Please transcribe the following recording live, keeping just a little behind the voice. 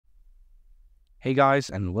Hey guys,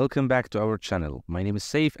 and welcome back to our channel. My name is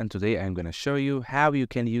Saif, and today I'm going to show you how you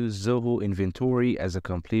can use Zoho Inventory as a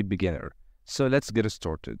complete beginner. So let's get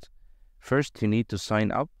started. First, you need to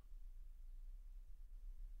sign up.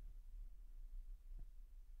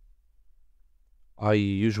 I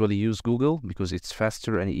usually use Google because it's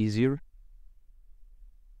faster and easier.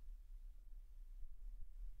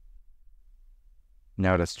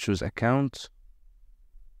 Now let's choose account.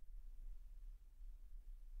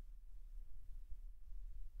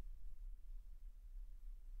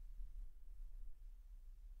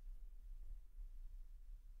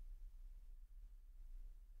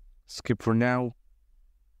 Skip for now.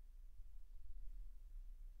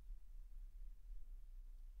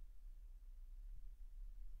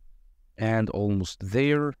 And almost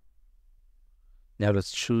there. Now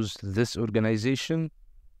let's choose this organization.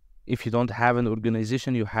 If you don't have an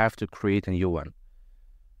organization, you have to create a new one.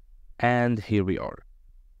 And here we are.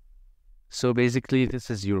 So basically, this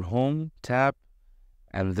is your home tab,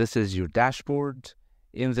 and this is your dashboard.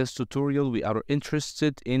 In this tutorial, we are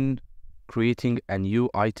interested in creating a new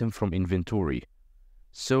item from inventory.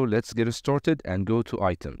 So let's get started and go to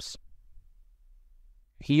items.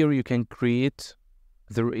 Here you can create,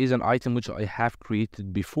 there is an item which I have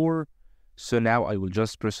created before. So now I will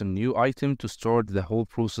just press a new item to start the whole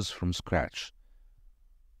process from scratch.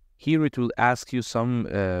 Here it will ask you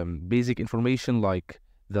some basic information like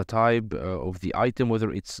the type of the item,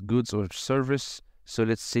 whether it's goods or service. So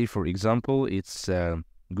let's say, for example, it's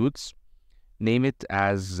goods. Name it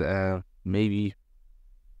as maybe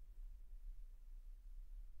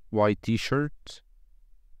white t-shirt.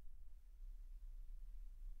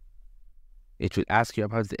 It will ask you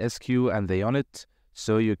about the SKU and the unit.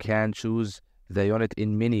 So you can choose the unit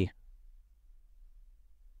in many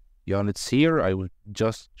units here. I will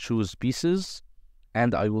just choose pieces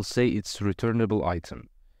and I will say it's returnable item.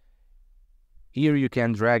 Here you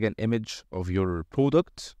can drag an image of your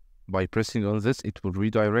product. By pressing on this, it will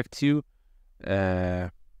redirect you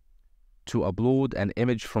to upload an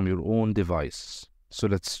image from your own device. So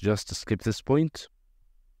let's just skip this point.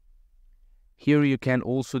 Here you can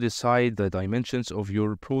also decide the dimensions of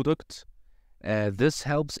your product. This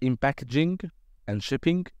helps in packaging and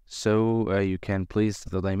shipping. So you can place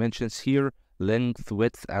the dimensions here, length,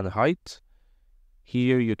 width, and height.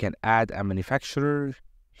 Here you can add a manufacturer.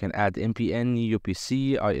 You can add MPN,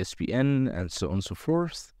 UPC, ISBN, and so on and so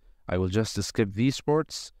forth. I will just skip these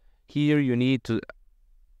parts. Here you need to,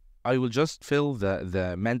 I will just fill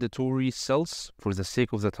the mandatory cells for the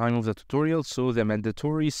sake of the time of the tutorial. So the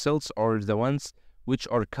mandatory cells are the ones which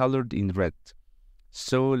are colored in red.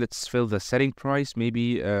 So let's fill the selling price,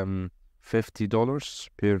 maybe $50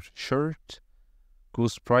 per shirt.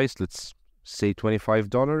 Cost price, let's say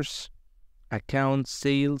 $25. Account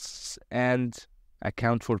sales and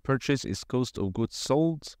account for purchase is cost of goods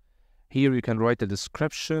sold. Here you can write a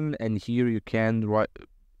description, and here you can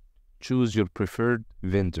choose your preferred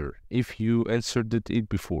vendor if you inserted it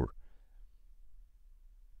before.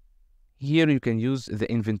 Here you can use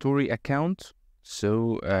the inventory account.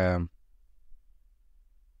 So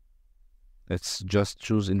let's just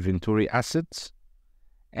choose inventory assets,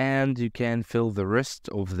 and you can fill the rest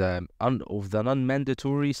of the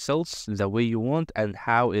non-mandatory cells the way you want and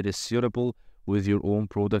how it is suitable with your own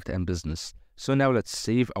product and business. So now let's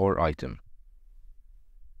save our item.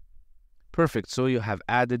 Perfect. So you have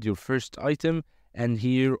added your first item, and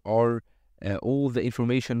here are all the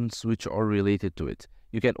informations which are related to it.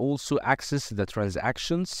 You can also access the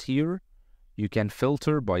transactions here. You can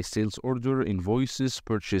filter by sales order, invoices,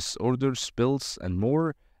 purchase orders, bills, and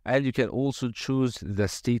more. And you can also choose the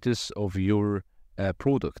status of your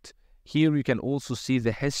product. Here you can also see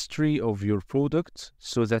the history of your product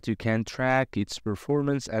so that you can track its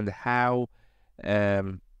performance and how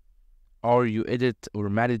or you edit or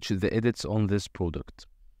manage the edits on this product.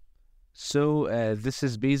 So this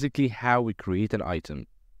is basically how we create an item.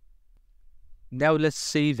 Now let's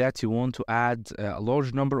say that you want to add a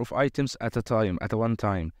large number of items at one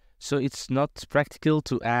time. So it's not practical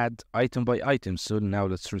to add item by item. So now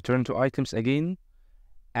let's return to items again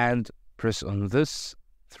and press on this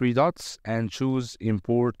 3 dots and choose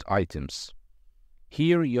import items.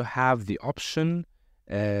 Here you have the option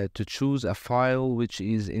to choose a file which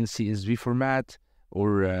is in CSV format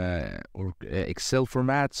or Excel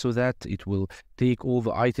format, so that it will take all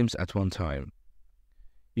the items at one time.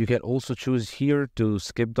 You can also choose here to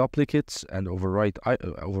skip duplicates and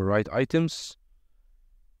overwrite items.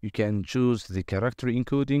 You can choose the character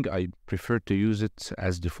encoding. I prefer to use it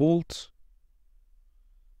as default.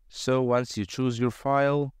 So once you choose your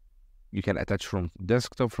file, you can attach from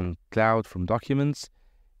desktop, from cloud, from documents.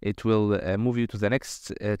 It will move you to the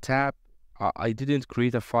next tab, I didn't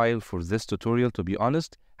create a file for this tutorial, to be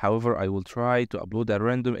honest. However, I will try to upload a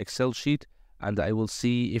random Excel sheet and I will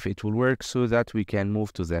see if it will work so that we can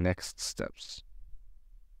move to the next steps.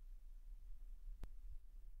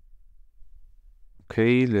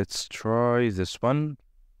 Okay, let's try this one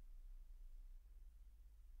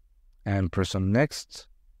and press on next.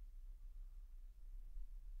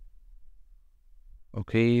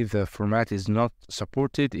 Okay, the format is not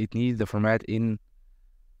supported. It needs the format in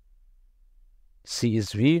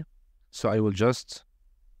CSV. So I will just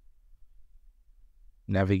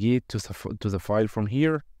navigate to the file from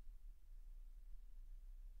here.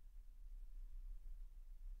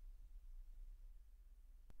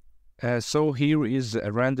 So here is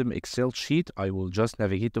a random Excel sheet. I will just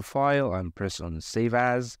navigate to File and press on Save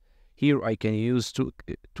As. Here I can use two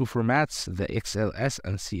formats, the XLS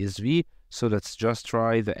and CSV. So let's just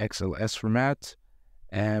try the XLS format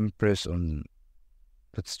and press on,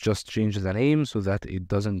 let's just change the name so that it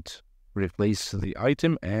doesn't replace the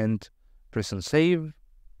item and press on Save.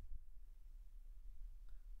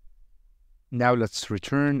 Now let's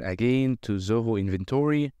return again to Zoho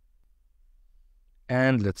Inventory.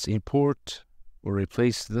 And let's import or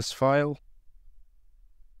replace this file.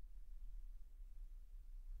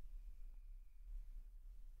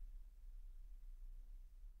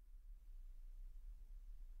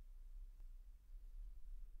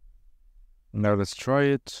 Now let's try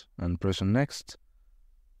it and press on next.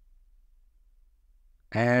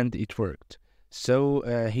 And it worked.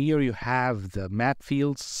 So here you have the map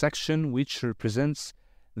fields section, which represents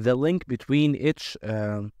the link between each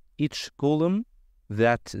column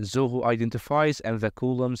that Zoho identifies and the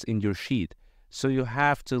columns in your sheet. So you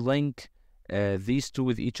have to link these two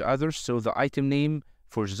with each other. So the item name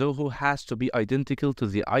for Zoho has to be identical to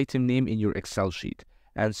the item name in your Excel sheet.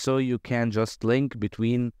 And so you can just link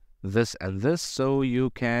between this and this, so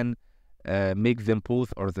you can make them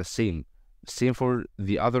both are the same. Same for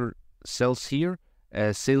the other cells here.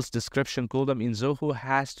 Sales description column in Zoho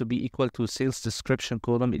has to be equal to sales description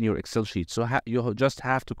column in your Excel sheet. So you just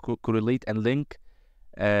have to correlate and link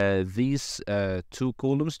these two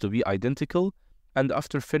columns to be identical, and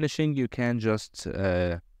after finishing you can just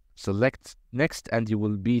select next and you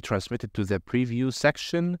will be transmitted to the preview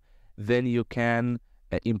section. Then you can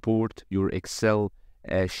import your Excel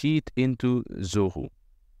sheet into Zoho.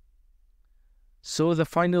 So the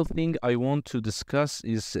final thing I want to discuss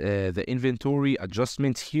is the inventory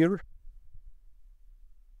adjustment here.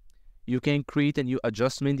 You can create a new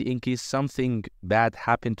adjustment in case something bad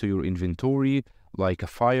happened to your inventory, like a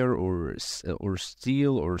fire or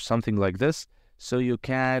steal or something like this. So you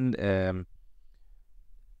can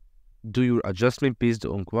do your adjustment based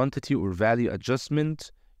on quantity or value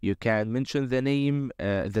adjustment. You can mention the name,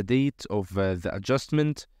 the date of the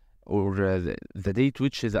adjustment, or the date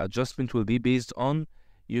which the adjustment will be based on.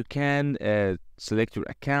 You can select your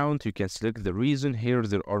account. You can select the reason. Here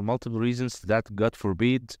there are multiple reasons that, God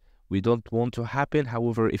forbid, we don't want to happen.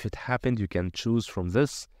 However, if it happened, you can choose from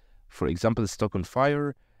this. For example, stock on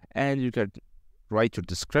fire, and you can write your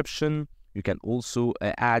description. You can also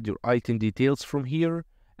add your item details from here,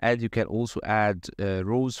 and you can also add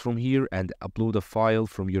rows from here and upload a file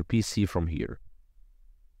from your PC from here.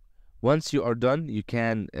 Once you are done, you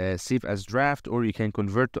can save as draft, or you can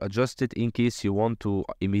convert to adjusted in case you want to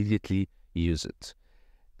immediately use it.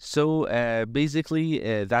 So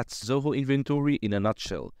basically, that's Zoho Inventory in a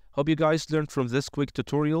nutshell. Hope you guys learned from this quick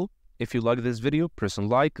tutorial. If you like this video, press on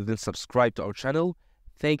like, then subscribe to our channel.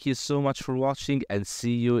 Thank you so much for watching and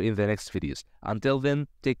see you in the next videos. Until then,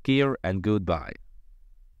 take care and goodbye.